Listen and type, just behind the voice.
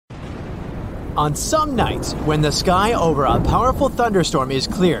On some nights, when the sky over a powerful thunderstorm is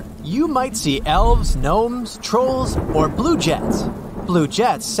clear, you might see elves, gnomes, trolls, or blue jets. Blue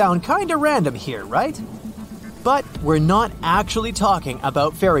jets sound kinda random here, right? But we're not actually talking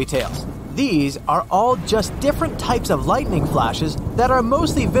about fairy tales. These are all just different types of lightning flashes that are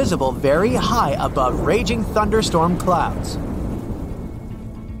mostly visible very high above raging thunderstorm clouds.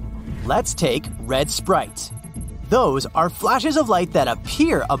 Let's take red sprites. Those are flashes of light that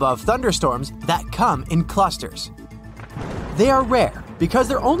appear above thunderstorms that come in clusters. They are rare because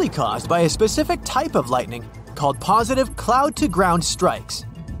they're only caused by a specific type of lightning called positive cloud-to-ground strikes.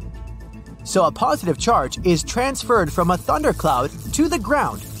 So a positive charge is transferred from a thundercloud to the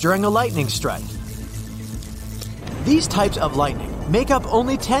ground during a lightning strike. These types of lightning make up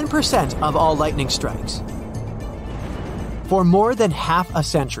only 10% of all lightning strikes. For more than half a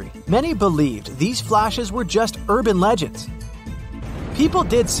century, many believed these flashes were just urban legends. People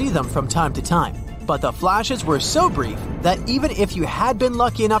did see them from time to time, but the flashes were so brief that even if you had been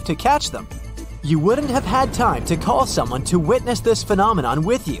lucky enough to catch them, you wouldn't have had time to call someone to witness this phenomenon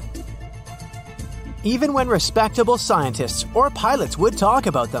with you. Even when respectable scientists or pilots would talk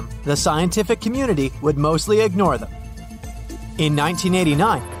about them, the scientific community would mostly ignore them. In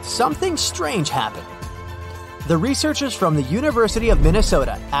 1989, something strange happened. The researchers from the University of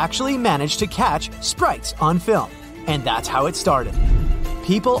Minnesota actually managed to catch sprites on film, and that's how it started.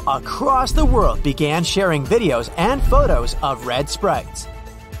 People across the world began sharing videos and photos of red sprites.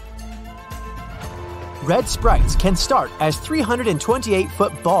 Red sprites can start as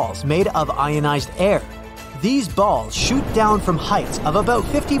 328-foot balls made of ionized air. These balls shoot down from heights of about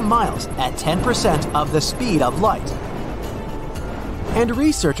 50 miles at 10% of the speed of light. And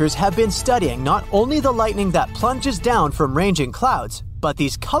researchers have been studying not only the lightning that plunges down from raging clouds, but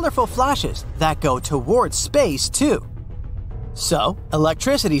these colorful flashes that go towards space too. So,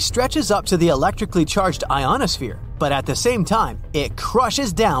 electricity stretches up to the electrically charged ionosphere, but at the same time, it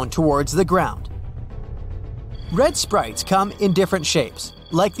crushes down towards the ground. Red sprites come in different shapes,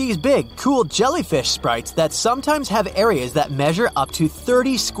 like these big, cool jellyfish sprites that sometimes have areas that measure up to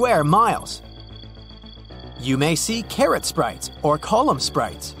 30 square miles. You may see carrot sprites or column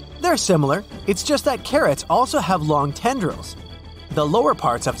sprites. They're similar, it's just that carrots also have long tendrils. The lower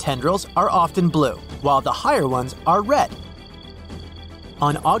parts of tendrils are often blue, while the higher ones are red.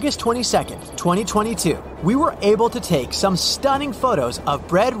 On August 22, 2022, we were able to take some stunning photos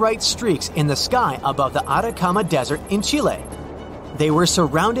of red-white streaks in the sky above the Atacama Desert in Chile. They were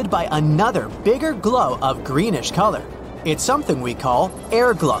surrounded by another bigger glow of greenish color. It's something we call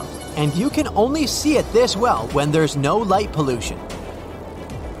air glow, and you can only see it this well when there's no light pollution.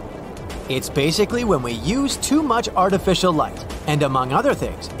 It's basically when we use too much artificial light, and among other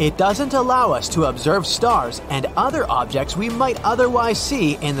things, it doesn't allow us to observe stars and other objects we might otherwise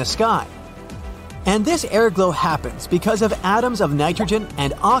see in the sky. And this air glow happens because of atoms of nitrogen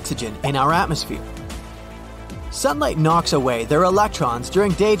and oxygen in our atmosphere. Sunlight knocks away their electrons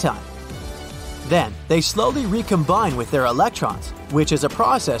during daytime. Then, they slowly recombine with their electrons, which is a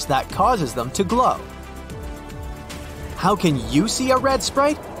process that causes them to glow. How can you see a red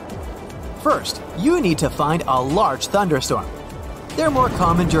sprite? First, you need to find a large thunderstorm. They're more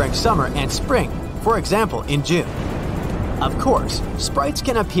common during summer and spring, for example in June. Of course, sprites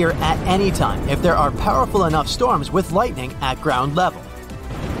can appear at any time if there are powerful enough storms with lightning at ground level.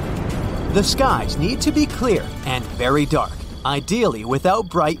 The skies need to be clear and very dark, ideally without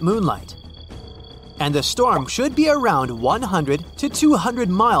bright moonlight. And the storm should be around 100 to 200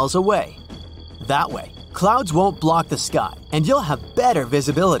 miles away. That way, clouds won't block the sky and you'll have better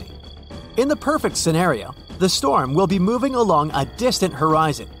visibility. In the perfect scenario, the storm will be moving along a distant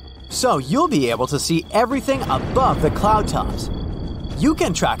horizon, so you'll be able to see everything above the cloud tops. You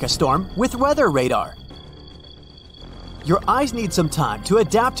can track a storm with weather radar. Your eyes need some time to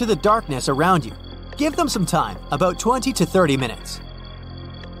adapt to the darkness around you. Give them some time, about 20 to 30 minutes.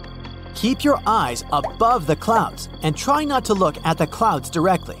 Keep your eyes above the clouds and try not to look at the clouds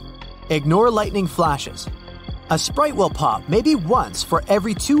directly. Ignore lightning flashes. A sprite will pop maybe once for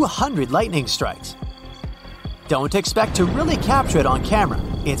every 200 lightning strikes. Don't expect to really capture it on camera,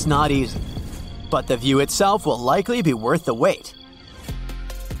 it's not easy. But the view itself will likely be worth the wait.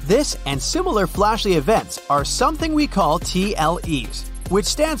 This and similar flashy events are something we call TLEs, which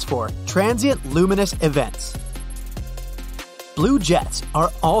stands for Transient Luminous Events. Blue jets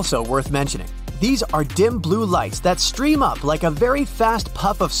are also worth mentioning. These are dim blue lights that stream up like a very fast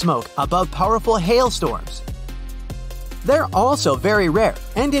puff of smoke above powerful hailstorms. They're also very rare,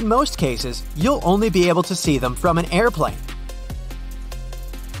 and in most cases, you'll only be able to see them from an airplane.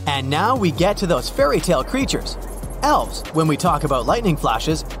 And now we get to those fairy tale creatures. Elves, when we talk about lightning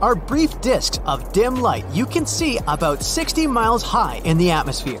flashes, are brief disks of dim light you can see about 60 miles high in the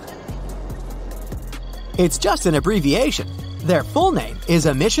atmosphere. It's just an abbreviation. Their full name is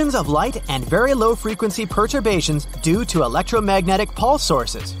emissions of light and very low-frequency perturbations due to electromagnetic pulse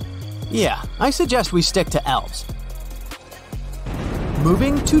sources. Yeah, I suggest we stick to elves.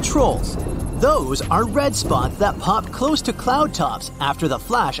 Moving to trolls. Those are red spots that pop close to cloud tops after the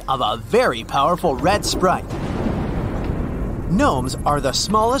flash of a very powerful red sprite. Gnomes are the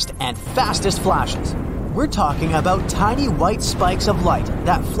smallest and fastest flashes. We're talking about tiny white spikes of light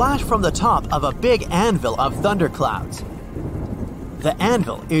that flash from the top of a big anvil of thunderclouds. The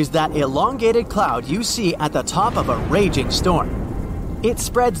anvil is that elongated cloud you see at the top of a raging storm. It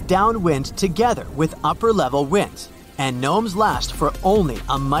spreads downwind together with upper-level winds, and gnomes last for only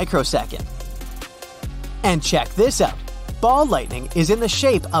a microsecond. And check this out. Ball lightning is in the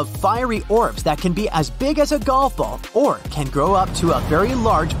shape of fiery orbs that can be as big as a golf ball or can grow up to a very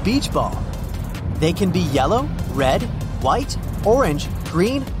large beach ball. They can be yellow, red, white, orange,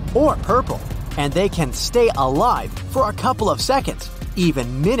 green, or purple, and they can stay alive for a couple of seconds,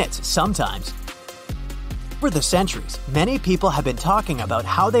 even minutes sometimes. For the centuries, many people have been talking about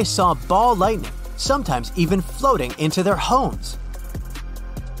how they saw ball lightning, sometimes even floating into their homes.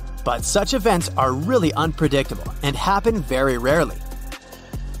 But such events are really unpredictable and happen very rarely.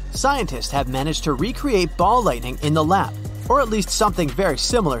 Scientists have managed to recreate ball lightning in the lab, or at least something very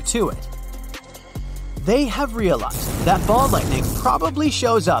similar to it. They have realized that ball lightning probably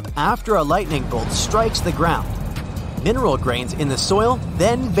shows up after a lightning bolt strikes the ground. Mineral grains in the soil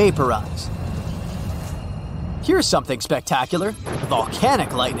then vaporize. Here's something spectacular: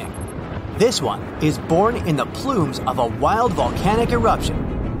 volcanic lightning. This one is born in the plumes of a wild volcanic eruption.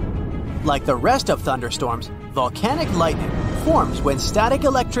 Like the rest of thunderstorms, volcanic lightning forms when static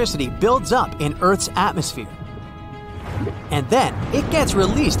electricity builds up in Earth's atmosphere. And then it gets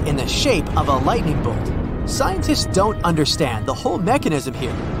released in the shape of a lightning bolt. Scientists don't understand the whole mechanism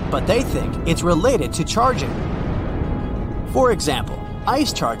here, but they think it's related to charging. For example,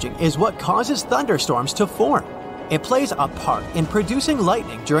 ice charging is what causes thunderstorms to form. It plays a part in producing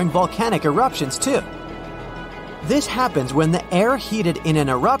lightning during volcanic eruptions too. This happens when the air heated in an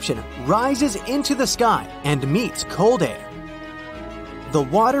eruption rises into the sky and meets cold air. The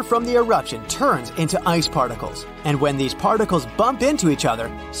water from the eruption turns into ice particles, and when these particles bump into each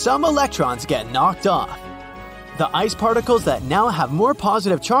other, some electrons get knocked off. The ice particles that now have more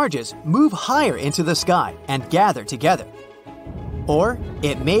positive charges move higher into the sky and gather together. Or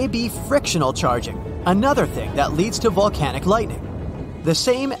it may be frictional charging, another thing that leads to volcanic lightning. The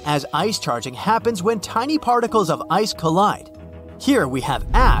same as ice charging happens when tiny particles of ice collide. Here we have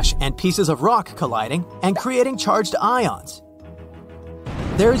ash and pieces of rock colliding and creating charged ions.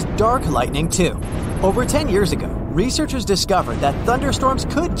 There's dark lightning too. Over 10 years ago, researchers discovered that thunderstorms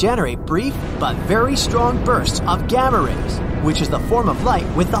could generate brief but very strong bursts of gamma rays, which is the form of light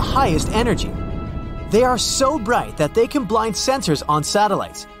with the highest energy. They are so bright that they can blind sensors on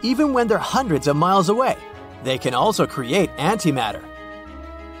satellites, even when they're hundreds of miles away. They can also create antimatter.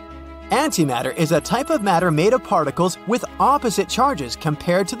 Antimatter is a type of matter made of particles with opposite charges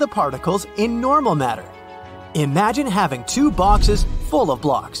compared to the particles in normal matter. Imagine having two boxes full of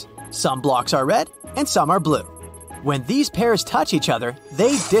blocks. Some blocks are red and some are blue. When these pairs touch each other,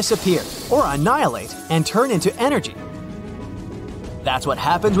 they disappear or annihilate and turn into energy. That's what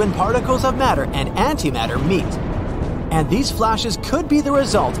happens when particles of matter and antimatter meet. And these flashes could be the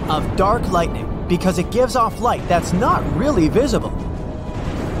result of dark lightning because it gives off light that's not really visible.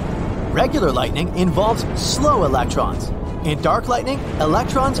 Regular lightning involves slow electrons. In dark lightning,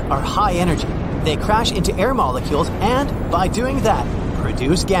 electrons are high energy. They crash into air molecules and, by doing that,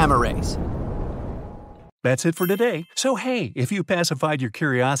 produce gamma rays. That's it for today. So hey, if you pacified your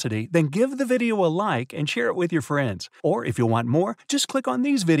curiosity, then give the video a like and share it with your friends. Or if you want more, just click on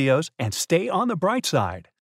these videos and stay on the bright side.